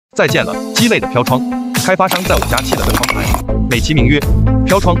再见了，鸡肋的飘窗。开发商在我家砌了个窗台，美其名曰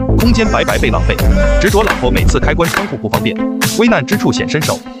飘窗，空间白白被浪费。执着老婆每次开关窗户不方便，危难之处显身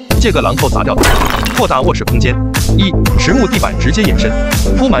手，借个榔头砸掉它，扩大卧室空间。实木地板直接延伸，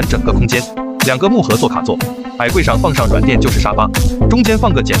铺满整个空间。2个木盒做卡座，矮柜上放上软垫就是沙发，中间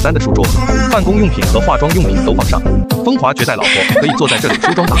放个简单的书桌，办公用品和化妆用品都放上。风华绝代老婆可以坐在这里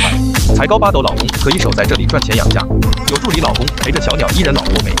梳妆打扮，才高8斗老公可以守在这里赚钱养家，有助理老公陪着小鸟依人老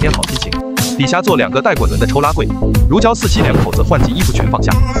婆每天好心情。底下做2个带滚轮的抽拉柜，如胶似漆，2口子换季衣服全放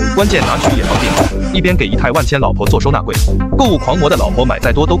下，关键拿取也方便。一边给一太万千老婆做收纳柜，购物狂魔的老婆买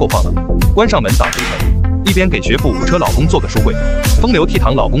再多都够放了。关上门挡灰尘。一边给学富5车老公做个书柜，风流倜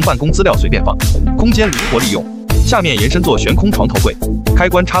傥老公办公资料随便放，空间灵活利用。下面延伸做悬空床头柜，开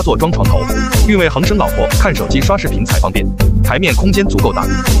关插座装床头，韵味横生老婆看手机刷视频才方便。台面空间足够大。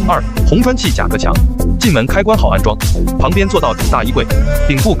红砖砌甲隔墙，进门开关好安装，旁边做到顶大衣柜，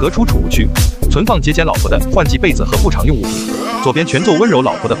顶部隔出储物区，存放节俭老婆的换季被子和不常用物品。左边全做温柔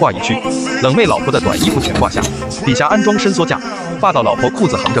老婆的挂衣区，冷妹老婆的短衣服全挂下，底下安装伸缩架，霸道老婆裤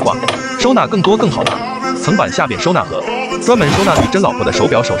子横着挂，收纳更多更好拿。层板下边收纳盒，专门收纳女真老婆的手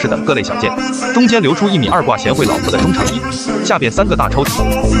表、首饰等各类小件，中间留出1.2米挂贤惠老婆的中长衣，下边3个大抽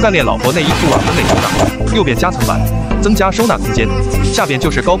屉，干练老婆内衣裤袜分类收纳。右边加层板，增加收纳空间，下边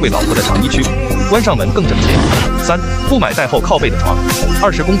就是高贵老婆的长衣区，关上门更整洁。不买带后靠背的床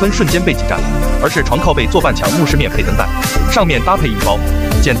，20公分瞬间背脊站，而是床靠背做半墙木饰面配灯带，上面搭配一包，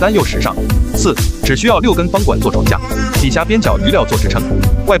简单又时尚。只需要6根方管做床架，底下边角余料做支撑，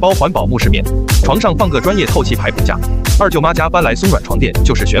外包环保木饰面，床上放个专业透气排骨架。二舅妈家搬来松软床垫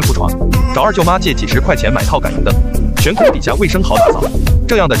就是悬浮床，找二舅妈借几10块钱买套感应灯，悬空底下卫生好打扫。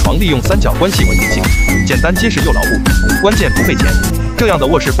这样的床利用3角关系稳定性，简单结实又牢固，关键不费钱。这样的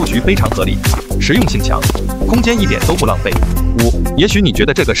卧室布局非常合理，实用性强，空间一点都不浪费。也许你觉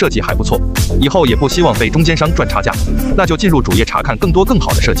得这个设计还不错，以后也不希望被中间商赚差价，那就进入主页查看更多更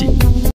好的设计。